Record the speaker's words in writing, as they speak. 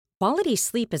Quality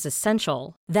sleep is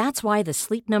essential. That's why the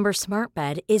Sleep Number Smart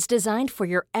Bed is designed for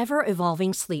your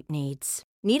ever-evolving sleep needs.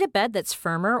 Need a bed that's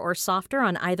firmer or softer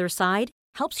on either side?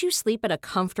 Helps you sleep at a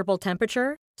comfortable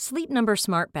temperature? Sleep Number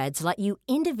Smart Beds let you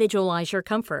individualize your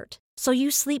comfort, so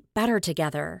you sleep better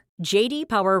together. J.D.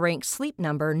 Power ranks Sleep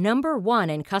Number number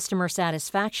 1 in customer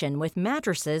satisfaction with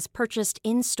mattresses purchased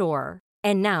in-store.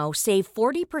 And now, save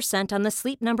 40% on the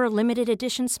Sleep Number Limited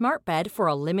Edition Smart Bed for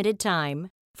a limited time.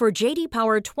 For J.D.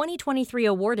 Power 2023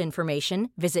 award information,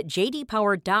 visit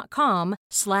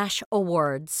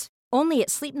jdpower.com/awards. Only at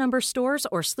Sleep Number stores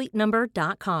or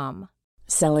sleepnumber.com.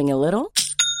 Selling a little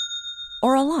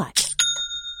or a lot?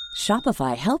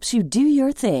 Shopify helps you do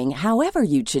your thing however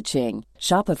you cha-ching.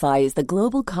 Shopify is the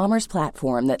global commerce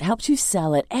platform that helps you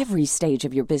sell at every stage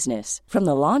of your business. From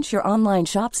the launch your online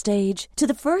shop stage to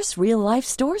the first real-life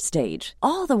store stage,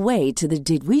 all the way to the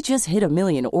did we just hit a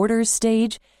million orders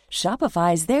stage.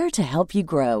 Shopify is there to help you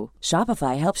grow.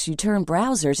 Shopify helps you turn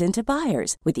browsers into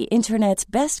buyers with the internet's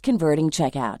best converting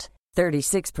checkout.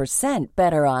 36%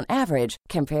 better on average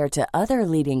compared to other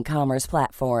leading commerce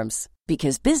platforms.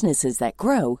 Because businesses that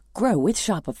grow, grow with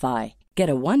Shopify. Get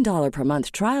a $1 per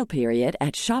month trial period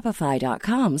at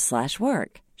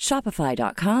shopify.com/work.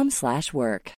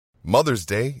 Shopify.com/work. Mother's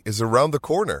Day is around the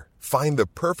corner. Find the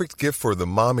perfect gift for the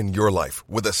mom in your life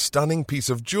with a stunning piece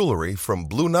of jewelry from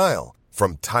Blue Nile.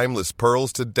 From timeless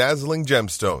pearls to dazzling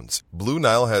gemstones, Blue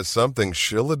Nile has something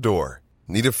she'll adore.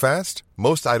 Need it fast?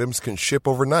 Most items can ship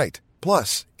overnight.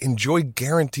 Plus, enjoy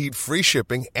guaranteed free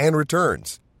shipping and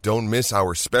returns. Don't miss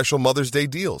our special Mother's Day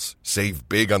deals. Save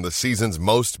big on the season's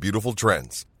most beautiful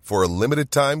trends. For a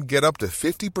limited time, get up to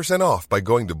 50% off by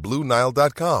going to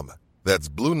BlueNile.com. That's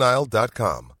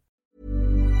BlueNile.com.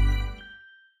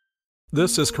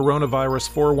 This is Coronavirus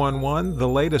 411, the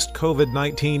latest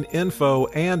COVID-19 info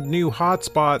and new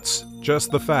hotspots,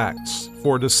 just the facts,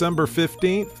 for December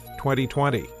 15th,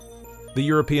 2020. The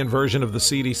European version of the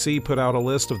CDC put out a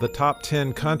list of the top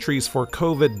 10 countries for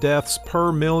COVID deaths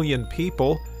per million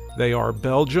people. They are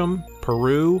Belgium,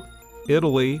 Peru,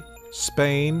 Italy,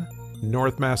 Spain,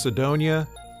 North Macedonia,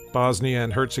 Bosnia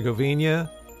and Herzegovina,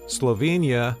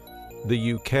 Slovenia,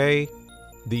 the UK,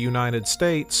 the United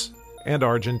States, and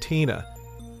Argentina.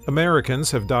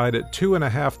 Americans have died at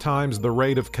 2.5 times the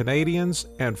rate of Canadians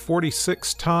and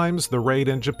 46 times the rate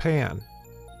in Japan.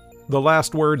 The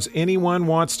last words anyone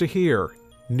wants to hear: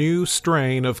 new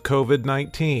strain of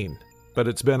COVID-19. But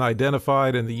it's been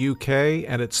identified in the UK,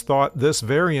 and it's thought this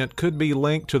variant could be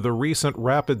linked to the recent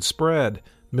rapid spread.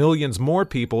 Millions more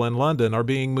people in London are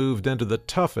being moved into the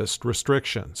toughest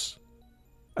restrictions.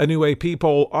 A new AP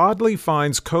poll oddly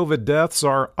finds COVID deaths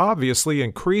are obviously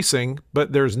increasing,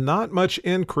 but there's not much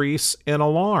increase in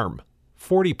alarm.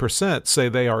 40% say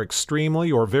they are extremely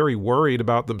or very worried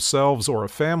about themselves or a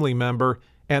family member,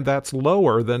 and that's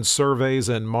lower than surveys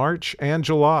in March and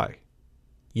July.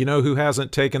 You know who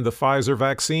hasn't taken the Pfizer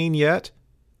vaccine yet?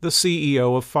 The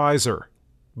CEO of Pfizer.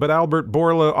 But Albert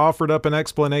Bourla offered up an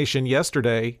explanation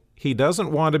yesterday. He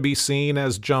doesn't want to be seen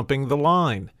as jumping the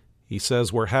line. He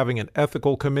says we're having an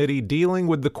ethical committee dealing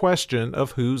with the question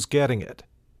of who's getting it.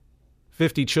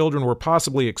 50 children were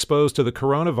possibly exposed to the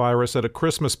coronavirus at a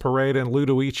Christmas parade in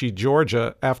Ludowici,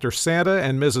 Georgia, after Santa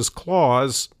and Mrs.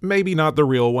 Claus, maybe not the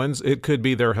real ones, it could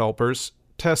be their helpers,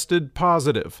 tested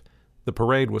positive. The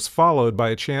parade was followed by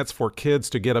a chance for kids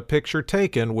to get a picture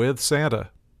taken with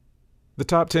Santa. The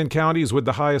top 10 counties with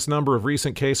the highest number of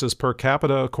recent cases per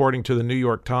capita, according to the New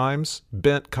York Times: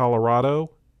 Bent,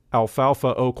 Colorado;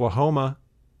 Alfalfa, Oklahoma;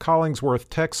 Collingsworth,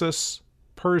 Texas;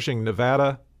 Pershing,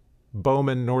 Nevada;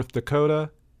 Bowman, North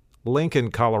Dakota;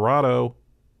 Lincoln, Colorado;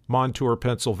 Montour,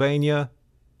 Pennsylvania;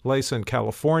 Layson,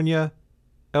 California;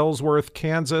 Ellsworth,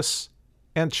 Kansas;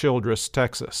 and Childress,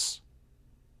 Texas.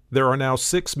 There are now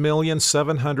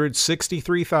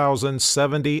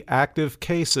 6,763,070 active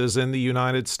cases in the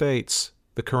United States.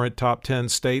 The current top 10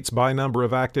 states by number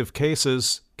of active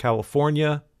cases: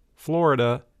 California,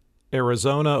 Florida,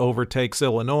 Arizona overtakes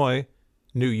Illinois,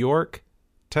 New York,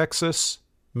 Texas,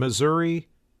 Missouri,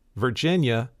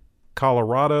 Virginia,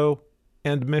 Colorado,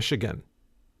 and Michigan.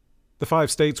 The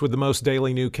 5 states with the most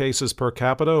daily new cases per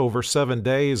capita over 7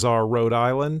 days are Rhode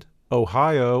Island,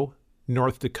 Ohio,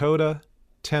 North Dakota,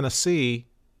 Tennessee,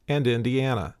 and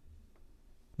Indiana.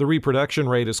 The reproduction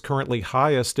rate is currently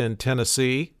highest in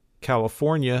Tennessee,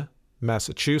 California,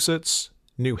 Massachusetts,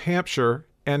 New Hampshire,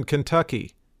 and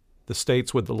Kentucky. The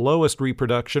states with the lowest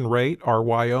reproduction rate are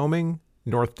Wyoming,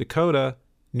 North Dakota,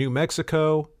 New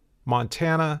Mexico,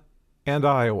 Montana, and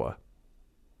Iowa.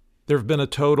 There have been a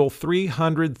total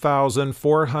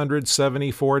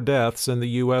 300,474 deaths in the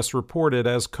U.S. reported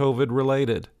as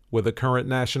COVID-related, with a current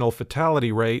national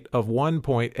fatality rate of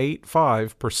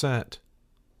 1.85%.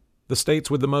 The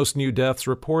states with the most new deaths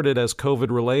reported as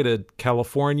COVID-related: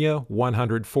 California,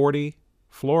 140,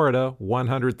 Florida,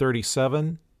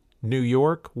 137, New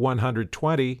York,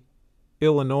 120,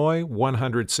 Illinois,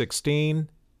 116,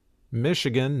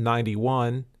 Michigan,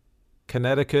 91,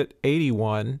 Connecticut,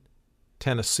 81,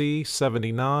 Tennessee,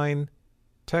 79,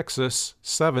 Texas,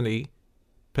 70,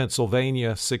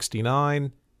 Pennsylvania,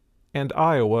 69, and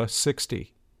Iowa,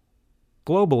 60.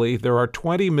 Globally, there are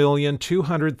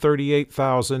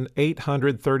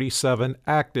 20,238,837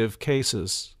 active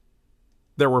cases.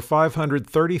 There were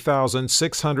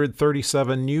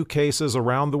 530,637 new cases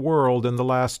around the world in the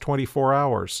last 24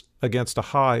 hours, against a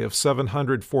high of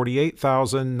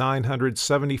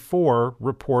 748,974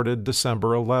 reported December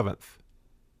 11th.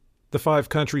 The 5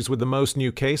 countries with the most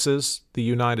new cases: the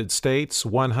United States,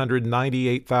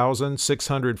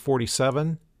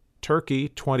 198,647, Turkey,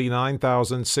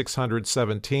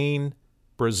 29,617,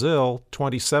 Brazil,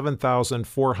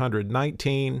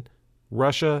 27,419,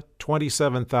 Russia,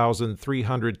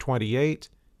 27,328,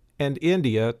 and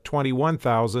India,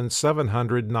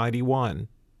 21,791.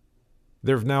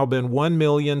 There have now been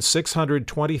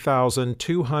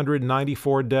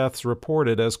 1,620,294 deaths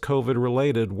reported as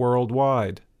COVID-related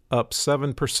worldwide, up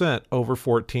 7% over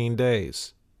 14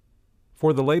 days.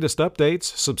 For the latest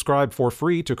updates, subscribe for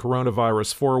free to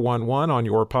Coronavirus 411 on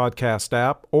your podcast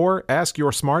app, or ask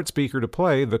your smart speaker to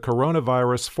play the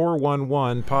Coronavirus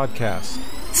 411 podcast.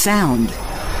 Sound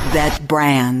that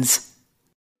brands.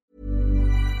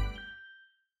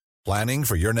 Planning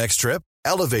for your next trip?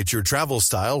 Elevate your travel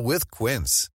style with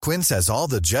Quince. Quince has all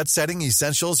the jet-setting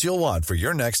essentials you'll want for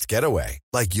your next getaway,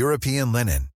 like European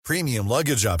linen, premium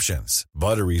luggage options,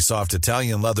 buttery soft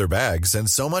Italian leather bags, and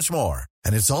so much more.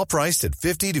 And it's all priced at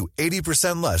 50 to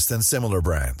 80% less than similar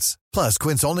brands. Plus,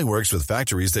 Quince only works with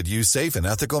factories that use safe and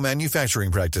ethical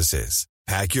manufacturing practices.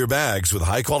 Pack your bags with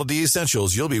high-quality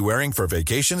essentials you'll be wearing for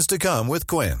vacations to come with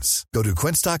Quince. Go to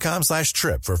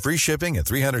quince.com/trip for free shipping and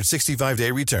 365-day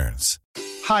returns.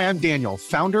 Hi, I'm Daniel,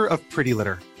 founder of Pretty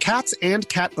Litter. Cats and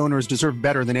cat owners deserve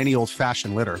better than any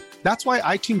old-fashioned litter. That's why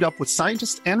I teamed up with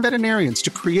scientists and veterinarians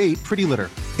to create Pretty Litter.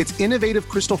 Its innovative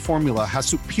crystal formula has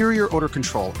superior odor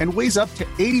control and weighs up to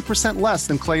 80% less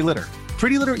than clay litter.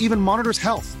 Pretty Litter even monitors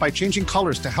health by changing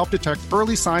colors to help detect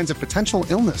early signs of potential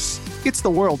illness. It's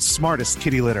the world's smartest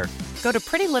kitty litter. Go to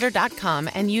prettylitter.com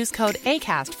and use code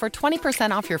ACAST for 20%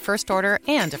 off your first order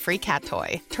and a free cat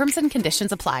toy. Terms and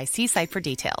conditions apply. See site for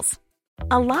details.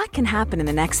 A lot can happen in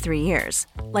the next 3 years.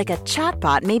 Like a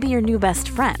chatbot may be your new best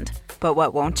friend. But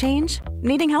what won't change?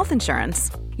 Needing health insurance.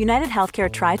 United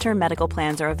Healthcare Tri-Term Medical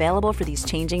Plans are available for these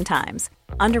changing times.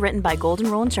 Underwritten by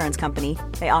Golden Rule Insurance Company,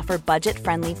 they offer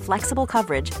budget-friendly, flexible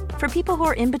coverage for people who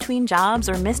are in between jobs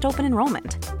or missed open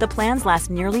enrollment. The plans last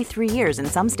nearly 3 years in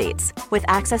some states, with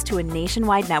access to a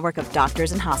nationwide network of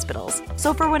doctors and hospitals.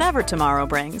 So for whatever tomorrow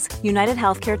brings, United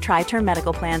Healthcare Tri-Term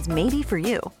Medical Plans may be for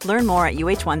you. Learn more at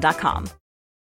uh1.com.